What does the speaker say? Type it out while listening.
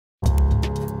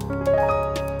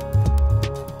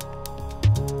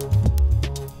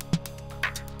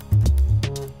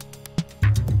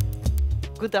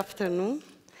good afternoon.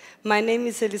 My name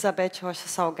is Elizabeth Rocha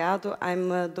Salgado.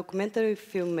 I'm a documentary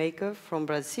filmmaker from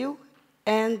Brazil,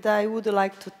 and I would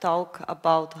like to talk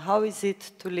about how is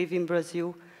it to live in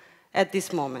Brazil at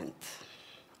this moment.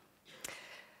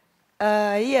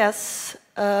 Brazil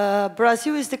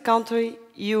is the country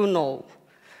you know.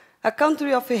 A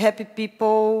country of happy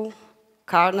people,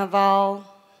 carnival,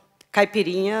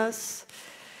 caipirinhas,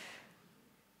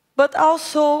 but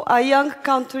also a young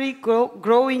country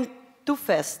growing too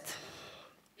fast.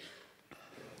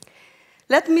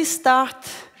 Let me start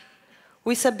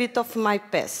with a bit of my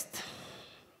past.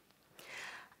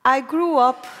 I grew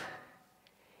up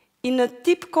in a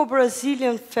typical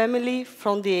Brazilian family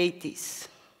from the 80s.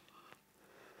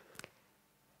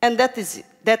 And that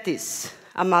is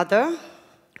a mother,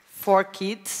 4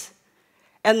 kids,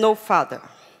 and no father.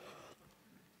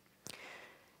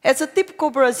 As a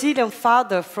typical Brazilian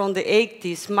father from the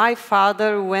 80s, my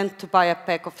father went to buy a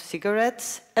pack of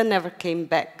cigarettes and never came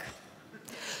back.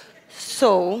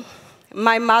 So,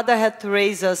 my mother had to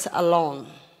raise us alone.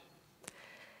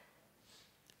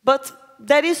 But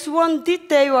there is one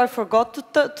detail I forgot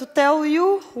to tell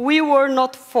you. We were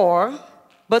not 4,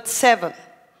 but 7.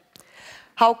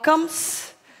 How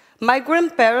comes? My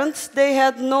grandparents, they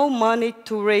had no money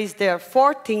to raise their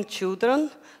 14 children,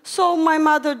 so my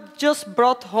mother just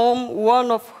brought home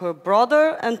one of her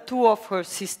brothers and 2 of her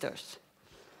sisters.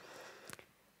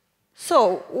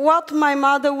 So, what my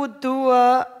mother would do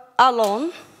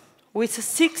alone, with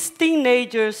 6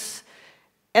 teenagers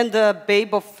and a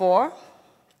babe of 4,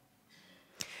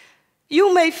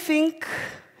 you may think,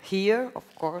 here,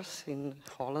 of course, in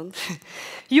Holland,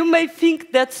 you may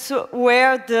think that's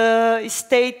where the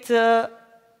state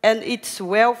and its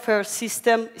welfare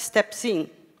system steps in.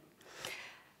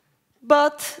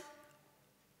 But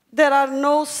there are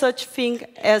no such thing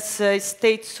as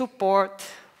state support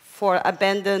for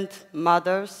abandoned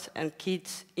mothers and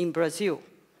kids in Brazil.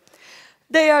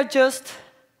 They are just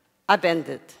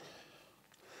abandoned.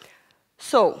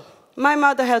 So, my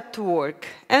mother had to work,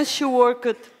 and she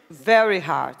worked very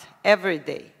hard every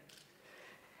day.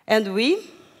 And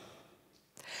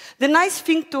the nice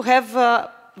thing to have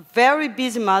a very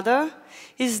busy mother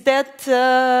is that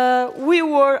we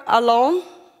were alone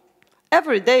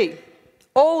every day,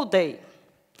 all day.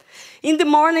 In the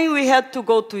morning, we had to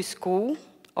go to school,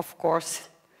 of course.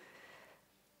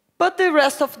 But the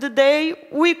rest of the day,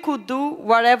 we could do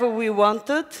whatever we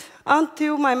wanted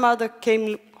until my mother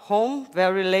came home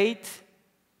very late,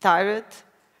 tired,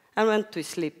 and went to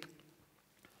sleep.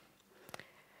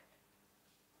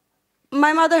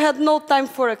 My mother had no time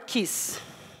for a kiss,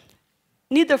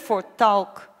 neither for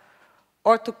talk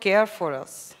or to care for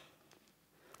us.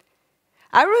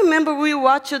 I remember we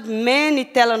watched many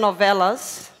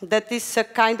telenovelas, that is a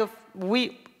kind of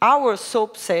our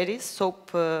soap series,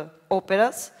 soap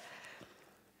operas,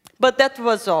 but that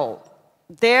was all.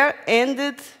 There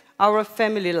ended our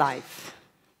family life.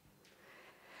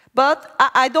 But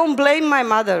I don't blame my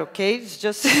mother, okay? It's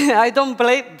just, I don't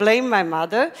blame my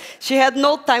mother. She had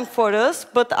no time for us,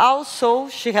 but also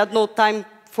she had no time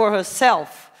for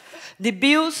herself. The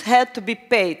bills had to be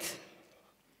paid.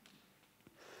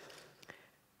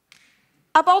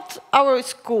 About our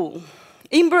school.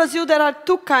 In Brazil, there are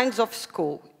 2 kinds of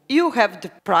school. You have the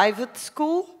private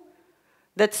school,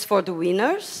 that's for the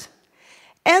winners,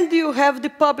 and you have the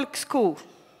public school,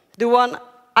 the one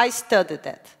I studied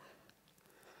at.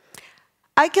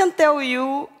 I can tell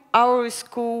you our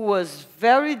school was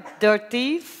very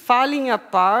dirty, falling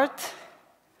apart.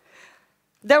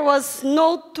 There was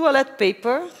no toilet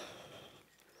paper.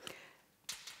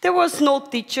 There was no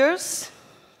teachers.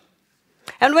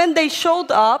 And when they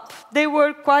showed up, they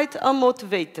were quite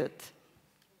unmotivated.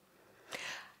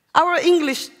 Our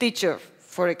English teacher,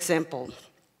 for example,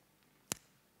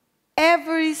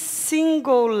 every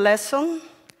single lesson,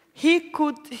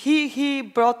 he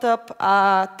brought up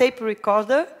a tape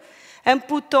recorder and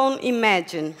put on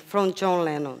Imagine from John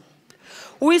Lennon.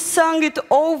 We sang it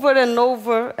over and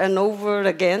over and over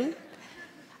again.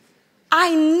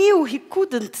 I knew he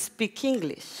couldn't speak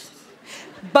English,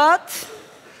 but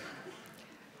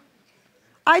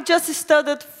I just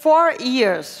studied 4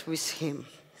 years with him.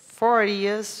 4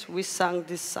 years we sang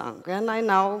this song, and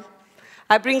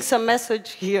I bring some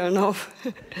message here now.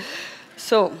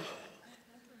 So,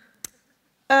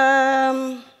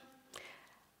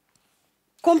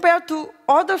 compared to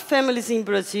other families in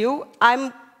Brazil,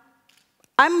 I'm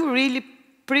really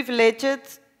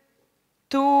privileged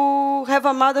to have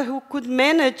a mother who could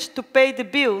manage to pay the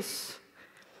bills.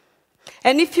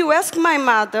 And if you ask my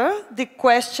mother the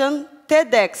question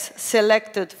TEDx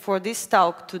selected for this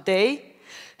talk today,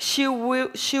 she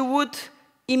would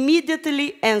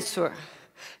immediately answer,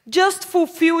 Just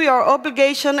fulfill your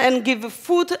obligation and give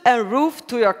food and roof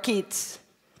to your kids.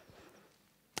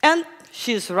 And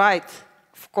she's right,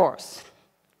 of course.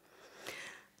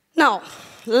 Now,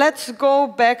 let's go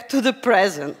back to the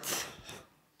present.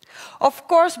 Of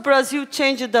course, Brazil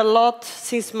changed a lot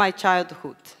since my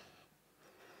childhood.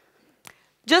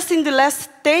 Just in the last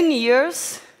 10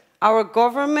 years, our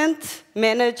government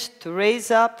managed to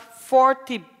raise up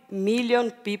 40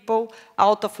 million people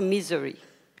out of misery.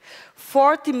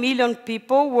 40 million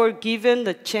people were given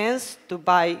the chance to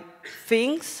buy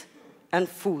things and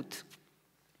food.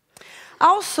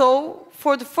 Also,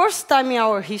 for the first time in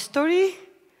our history,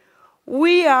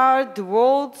 we are the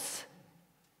world's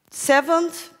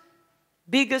 7th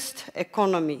biggest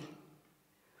economy.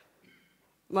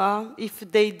 Well, if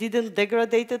they didn't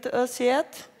degrade us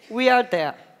yet, we are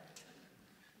there.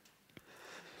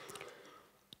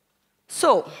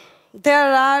 So,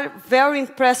 there are very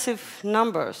impressive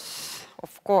numbers,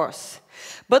 of course.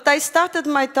 But I started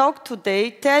my talk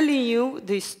today telling you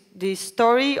the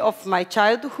story of my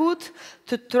childhood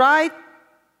to try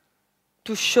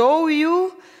to show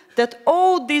you that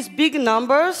all these big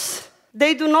numbers,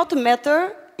 they do not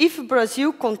matter if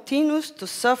Brazil continues to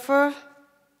suffer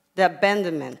the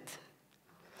abandonment.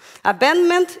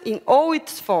 Abandonment in all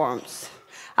its forms.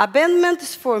 Abandonment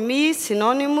is for me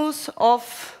synonymous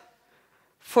of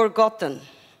forgotten,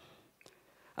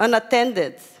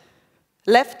 unattended,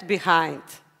 left behind,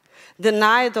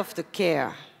 denied of the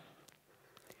care.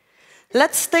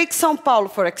 Let's take São Paulo,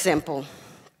 for example.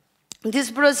 This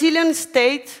Brazilian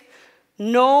state,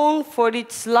 known for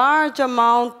its large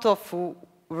amount of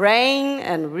rain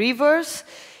and rivers,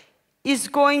 is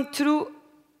going through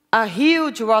a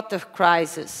huge water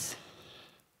crisis.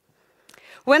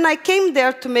 When I came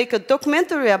there to make a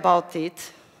documentary about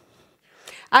it,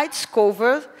 I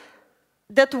discovered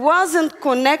that wasn't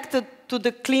connected to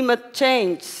the climate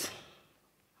change,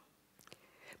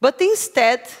 but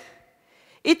instead,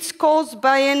 it's caused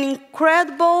by an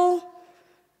incredible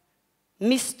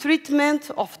mistreatment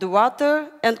of the water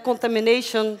and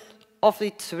contamination of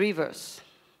its rivers.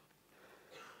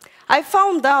 I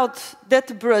found out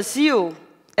that Brazil,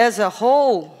 as a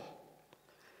whole,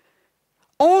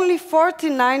 only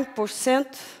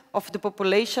 49% of the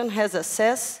population has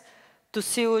access to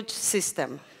sewage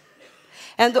system.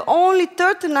 And only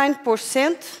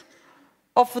 39%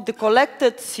 of the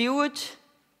collected sewage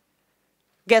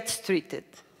gets treated.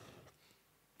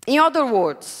 In other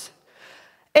words,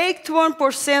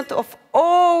 81% of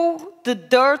all the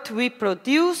dirt we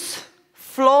produce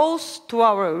flows to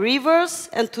our rivers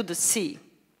and to the sea.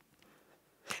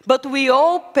 But we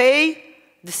all pay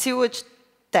the sewage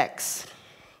tax.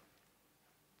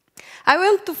 I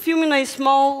went to film in a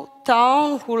small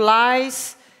town who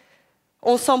lies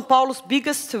on São Paulo's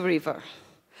biggest river,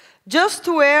 just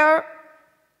where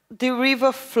the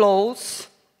river flows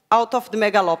out of the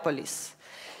megalopolis.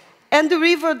 And the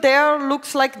river there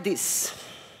looks like this.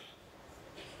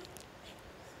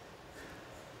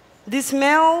 The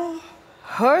smell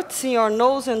hurts in your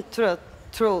nose and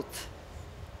throat.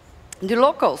 The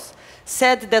locals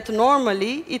said that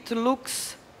normally it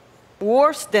looks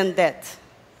worse than that.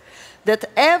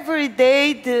 That every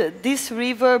day this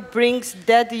river brings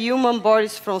dead human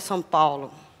bodies from São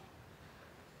Paulo.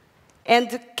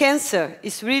 And cancer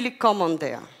is really common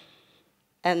there.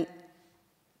 And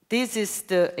this is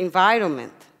the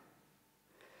environment.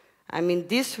 I mean,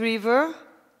 this river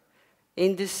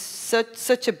in this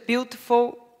such a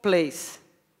beautiful place.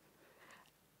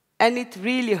 And it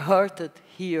really hurted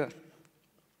here.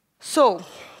 So,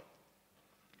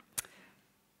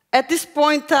 at this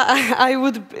point,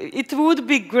 it would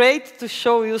be great to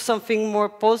show you something more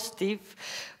positive,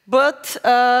 but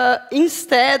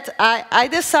instead, I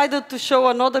decided to show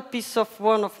another piece of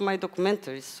one of my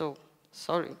documentaries, so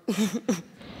sorry.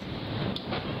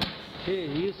 Que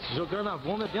isso, jogando a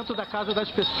bomba dentro da casa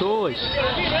das pessoas.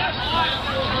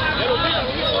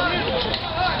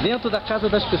 Dentro da casa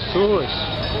das pessoas.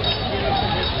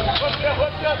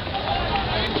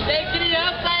 Tem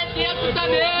criança aí dentro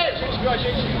também.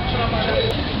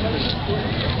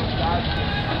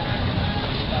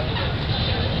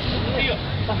 Aí, ó.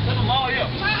 Tá ficando mal aí, ó.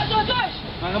 Vai, dois.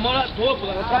 Mas é morador, pô.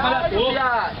 É trabalhador.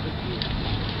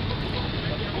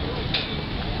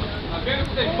 Tá vendo o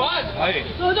que vocês fazem? Aí.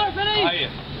 Dois, peraí. Aí.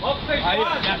 Olha o que vocês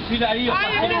fazem. Minha filha aí, ó. Aí,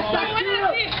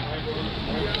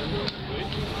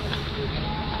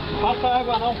 passa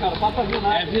água não, cara. Passa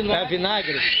vinagre. É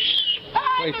vinagre?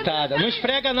 Coitada. Não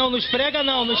esfrega não, não esfrega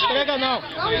não, não esfrega não.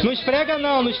 Não esfrega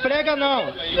não, não esfrega não.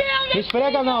 Não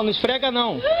esfrega não, não esfrega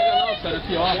não. Não esfrega não, cara. É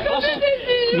pior.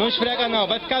 Não esfrega não,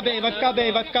 vai ficar bem, vai ficar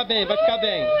bem, vai ficar bem, vai ficar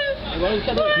bem.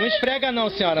 Não esfrega não,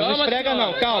 senhora, não esfrega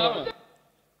não, calma.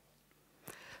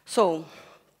 So,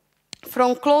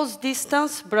 from close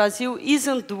distance, Brazil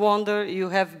isn't the wonder you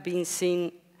have been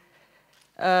seeing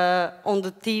on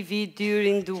the TV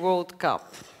during the World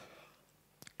Cup.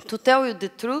 To tell you the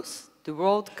truth, the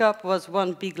World Cup was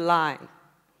one big lie.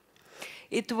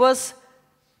 It was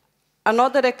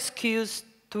another excuse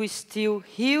to steal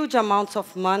huge amounts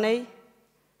of money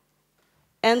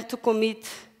and to commit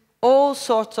all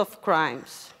sorts of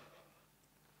crimes.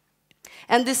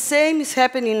 And the same is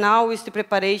happening now with the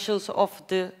preparations of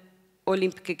the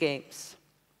Olympic Games.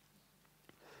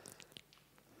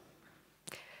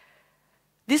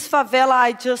 This favela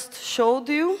I just showed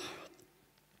you,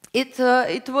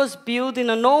 it was built in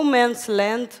a no-man's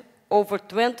land over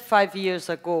 25 years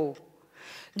ago.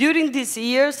 During these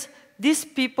years, these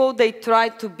people, they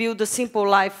tried to build a simple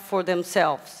life for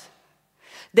themselves.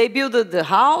 They built the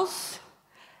house,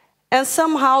 and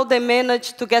somehow they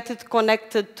managed to get it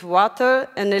connected to water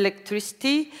and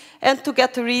electricity and to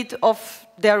get rid of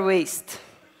their waste.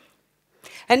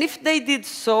 And if they did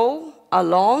so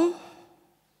alone,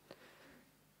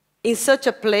 in such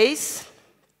a place,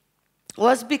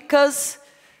 was because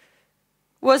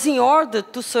was in order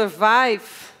to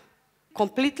survive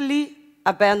completely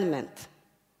abandonment.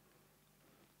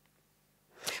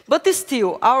 But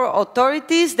still, our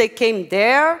authorities, they came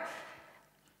there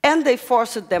and they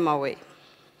forced them away.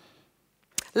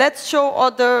 Let's show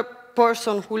other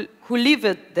person who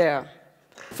lived there.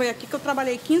 Foi aqui que eu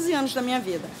trabalhei 15 anos da minha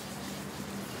vida.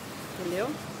 Entendeu?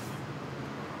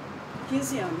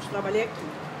 15 anos, trabalhei aqui.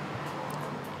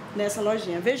 Nessa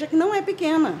lojinha. Veja que não é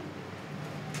pequena.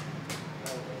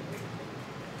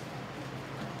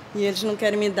 E eles não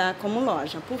querem me dar como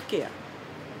loja. Por quê?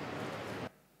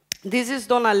 This is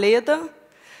Dona Leda.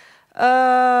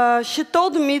 She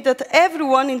told me that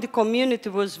everyone in the community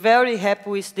was very happy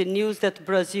with the news that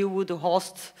Brazil would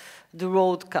host the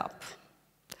World Cup.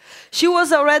 She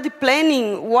was already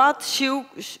planning what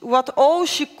all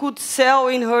she could sell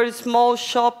in her small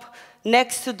shop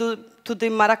next to the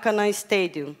Maracanã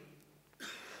Stadium.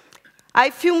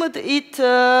 I filmed it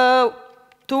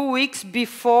 2 weeks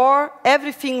before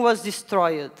everything was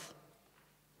destroyed.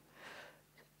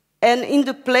 And in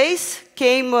the place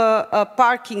came a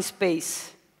parking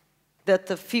space that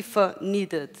the FIFA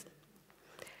needed.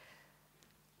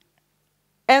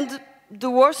 And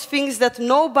the worst thing is that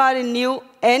nobody knew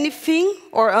anything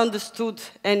or understood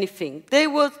anything. They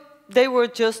were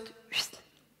just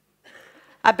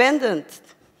abandoned.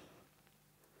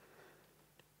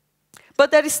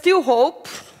 But there is still hope,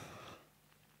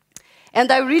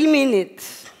 and I really mean it.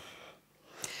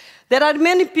 There are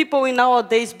many people in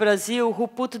nowadays Brazil who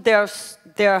put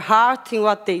their heart in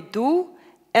what they do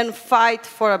and fight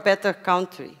for a better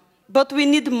country. But we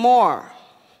need more.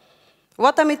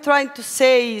 What I'm trying to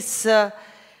say is,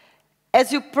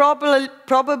 as you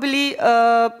probably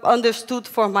understood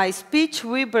from my speech,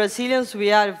 we Brazilians,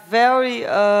 we are very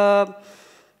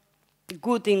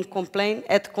good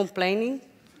at complaining.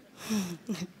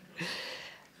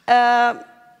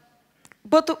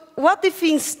 But what if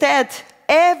instead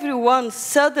everyone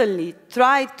suddenly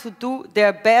tried to do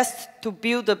their best to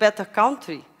build a better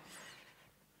country?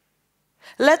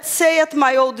 Let's say at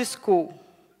my old school,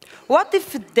 what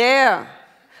if there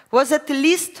was at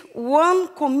least one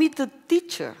committed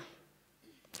teacher?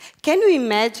 Can you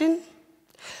imagine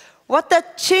what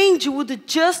that change would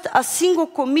just a single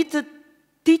committed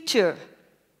teacher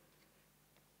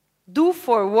do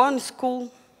for one school?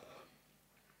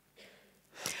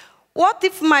 What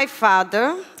if my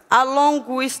father, along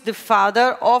with the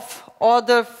father of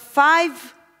other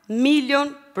 5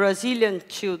 million Brazilian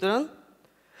children,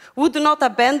 would not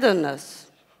abandon us?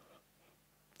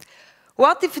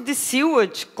 What if the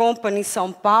sewage company in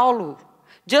São Paulo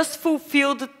just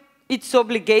fulfilled its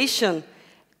obligation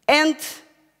and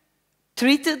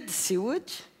treated the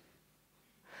sewage?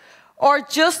 Or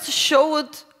just showed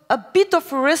a bit of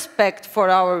respect for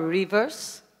our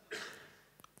rivers?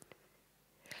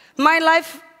 My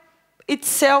life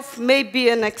itself may be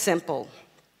an example.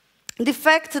 The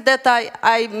fact that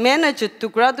I managed to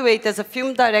graduate as a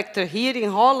film director here in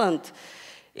Holland,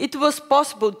 it was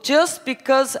possible just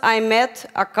because I met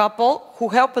a couple who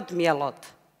helped me a lot.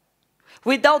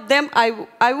 Without them,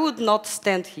 I would not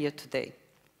stand here today.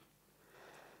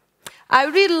 I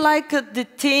really like the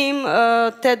theme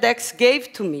TEDx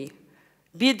gave to me,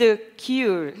 Be the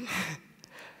Cure.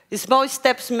 Small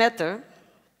steps matter.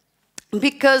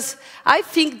 Because I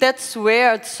think that's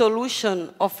where the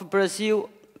solution of Brazil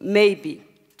may be.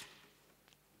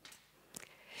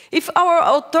 If our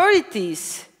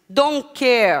authorities don't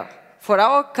care for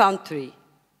our country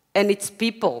and its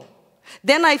people,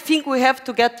 then I think we have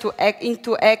to get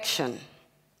into action.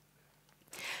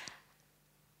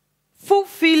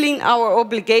 Fulfilling our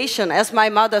obligation, as my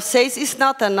mother says, is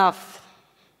not enough.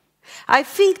 I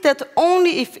think that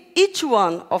only if each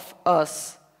one of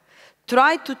us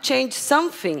try to change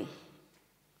something,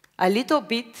 a little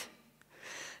bit,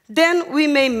 then we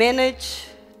may manage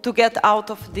to get out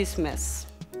of this mess.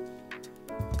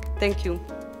 Thank you.